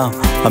 Yeah,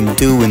 I'm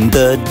doing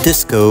the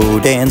disco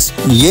dance.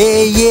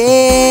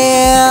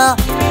 Yeah,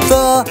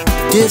 the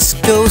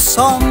disco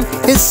song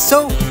is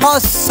so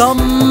awesome.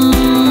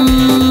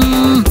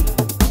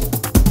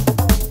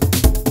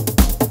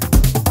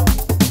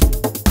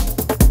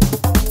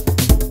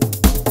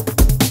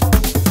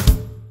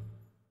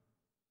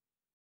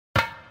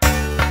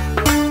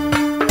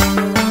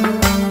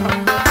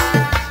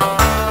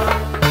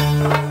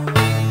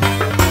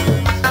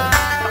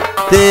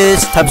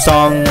 This type of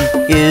song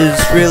is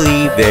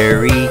really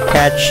very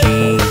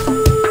catchy.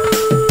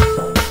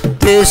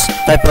 This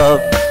type of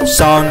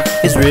song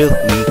is really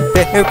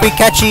very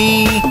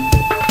catchy.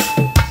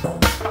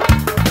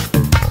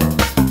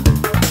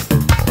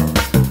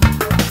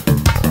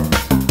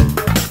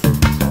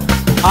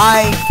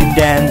 I can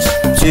dance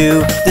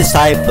to this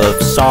type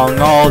of song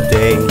all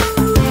day,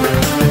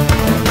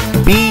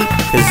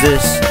 because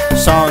this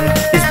song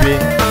is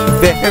really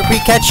very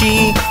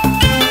catchy.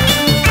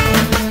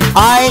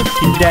 I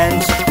can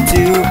dance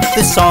to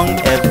this song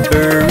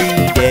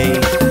every day.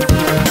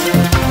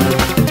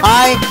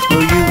 I know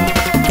you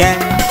can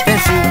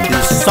dance to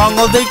this song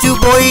all day too,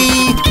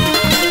 boy.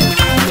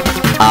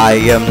 I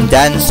am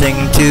dancing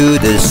to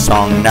this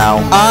song now.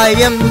 I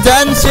am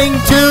dancing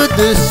to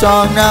this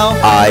song now.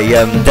 I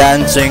am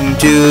dancing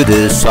to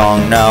this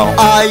song now.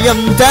 I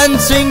am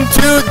dancing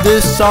to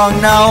this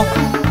song now.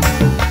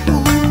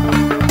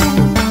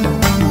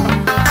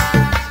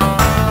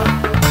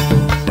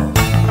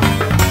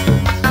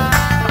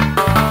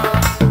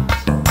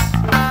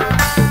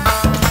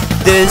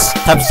 This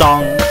type of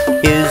song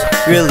is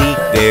really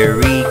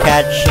very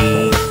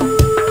catchy.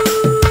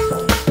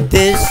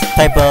 This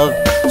type of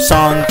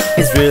song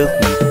is really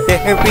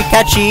very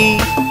catchy.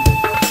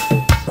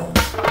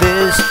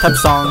 This type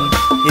of song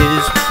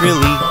is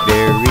really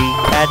very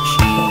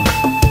catchy.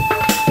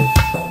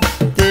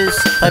 This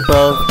type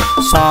of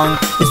song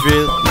is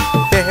really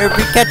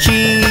very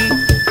catchy.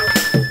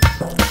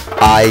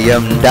 I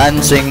am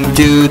dancing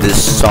to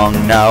this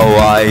song now.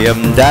 I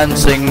am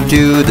dancing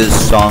to this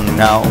song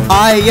now.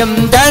 I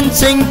am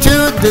dancing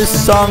to this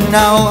song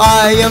now.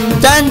 I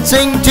am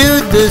dancing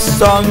to this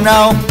song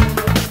now.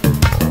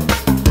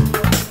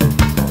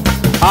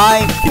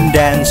 I can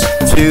dance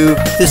to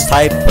this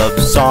type of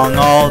song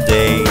all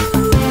day,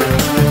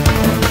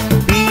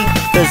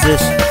 because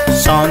this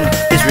song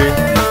is really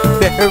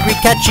very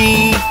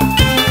catchy.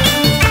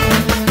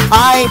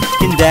 I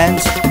can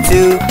dance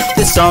to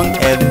this song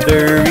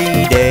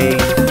every day.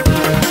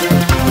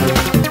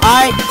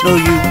 I know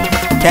you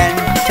can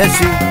dance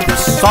to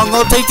this song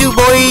all day too,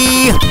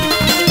 boy.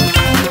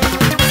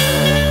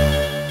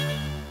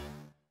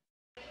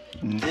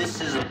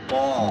 This is a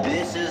ball.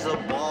 This is a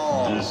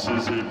ball. This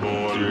is a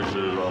ball.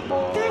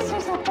 This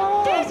is a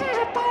ball. This is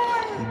a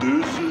ball.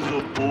 This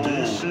is a ball.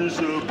 This is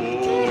a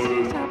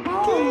ball.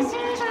 This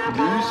is a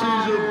ball.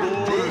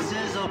 This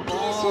is a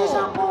ball.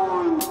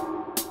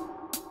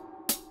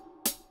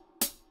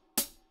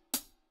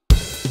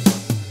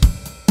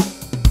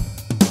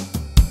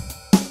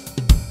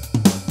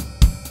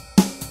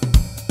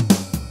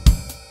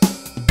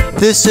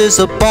 This is a ball. This is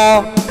a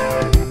ball.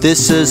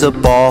 This is a ball. This is a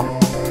ball.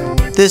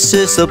 This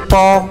is a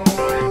ball.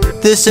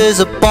 This is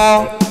a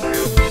ball.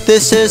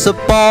 This is a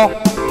ball.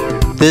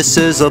 This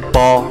is a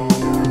ball.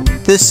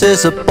 This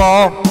is a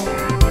ball.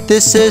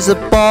 This is a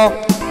ball.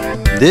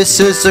 This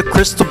is a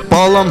crystal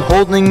ball I'm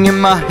holding in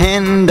my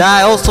hand.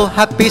 I also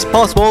have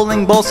baseballs,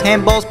 bowling balls,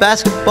 handballs,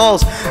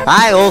 basketballs.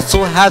 I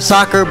also have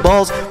soccer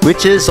balls,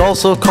 which is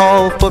also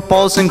called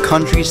footballs in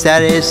countries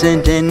that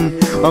isn't in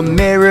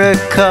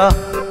America.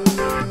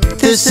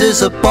 This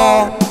is a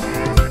ball.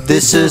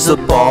 This is a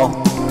ball.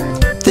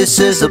 This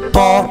is a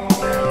ball.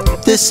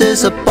 This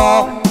is a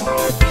ball.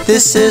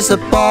 This is a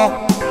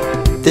ball.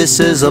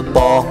 This is a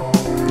ball.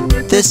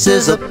 This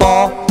is a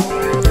ball.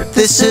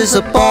 This is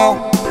a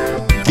ball.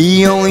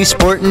 The only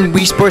sport in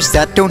Wii Sports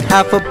that don't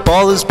have a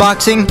ball is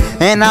boxing,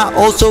 and I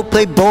also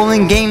play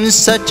bowling games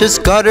such as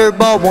gutter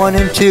ball 1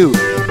 and 2,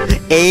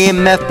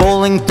 AMF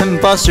bowling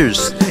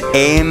busters,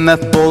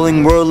 AMF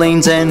bowling world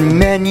lanes, and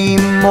many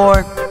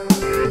more.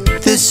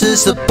 This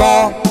is a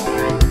ball.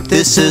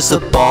 This is a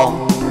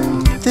ball.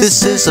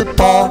 This is a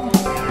ball.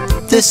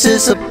 This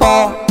is a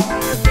ball.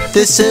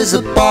 This is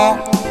a ball.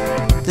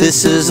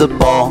 This is a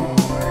ball.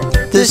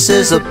 This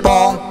is a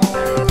ball.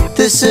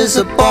 This is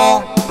a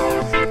ball.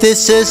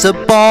 This is a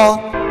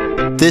ball.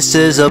 This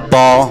is a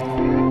ball.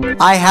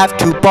 I have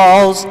 2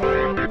 balls.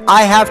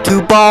 I have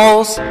 2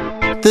 balls.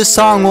 The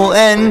song will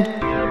end.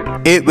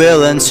 It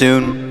will end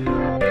soon.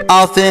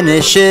 I'll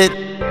finish it.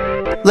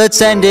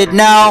 Let's end it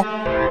now.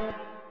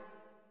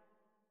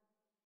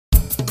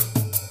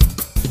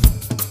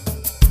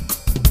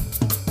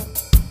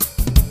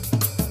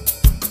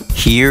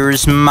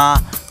 Here's my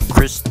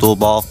crystal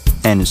ball,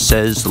 and it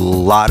says a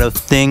lot of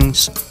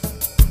things.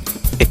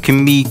 It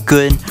can be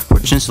good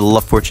fortunes,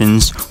 love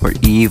fortunes, or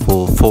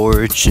evil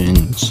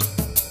fortunes.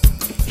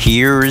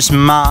 Here's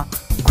my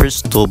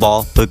crystal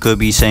ball, but could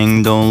be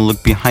saying don't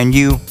look behind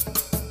you.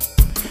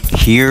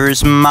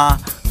 Here's my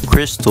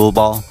crystal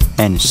ball,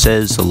 and it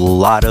says a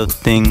lot of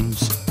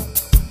things.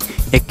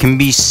 It can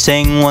be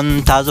saying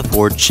 1,000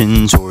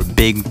 fortunes or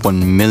big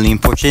 1,000,000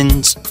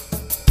 fortunes.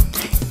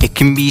 It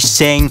can be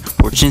saying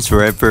fortunes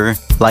forever,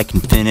 like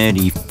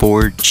infinity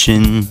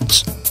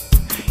fortunes.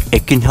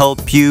 It can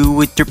help you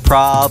with your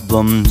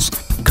problems,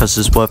 cause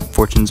it's what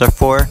fortunes are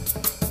for.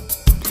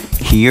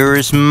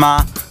 Here's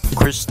my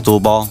crystal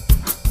ball.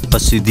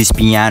 Let's do these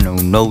piano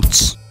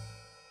notes.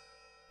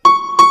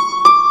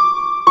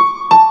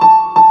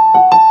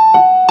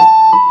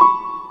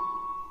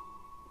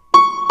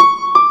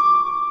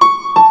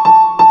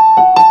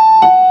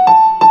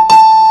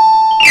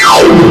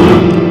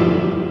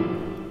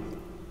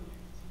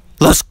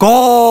 Let's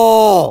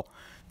go!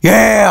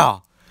 Yeah!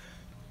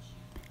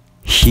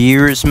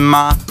 Here's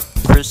my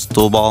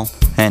crystal ball,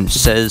 and it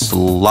says a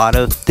lot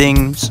of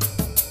things.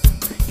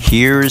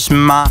 Here's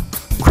my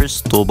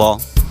crystal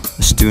ball.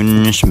 Let's do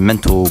an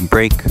instrumental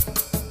break.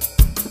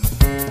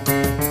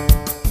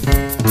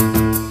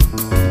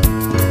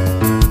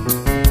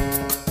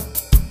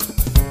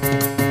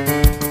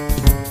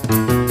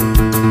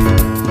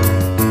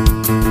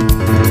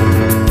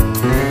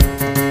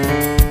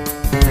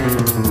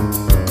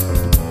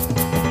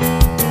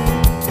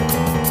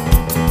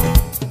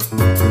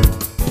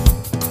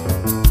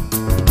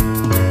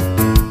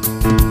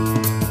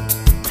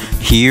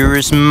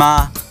 Here's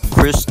my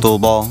crystal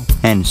ball,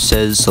 and it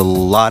says a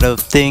lot of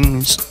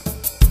things.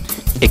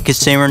 It could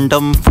say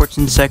random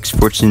fortunes, sex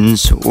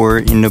fortunes, or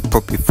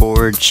inappropriate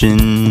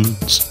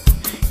fortunes.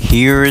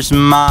 Here's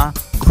my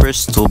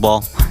crystal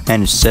ball,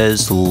 and it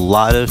says a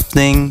lot of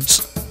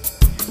things.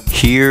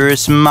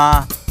 Here's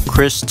my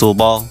crystal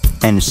ball,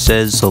 and it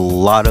says a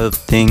lot of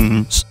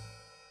things.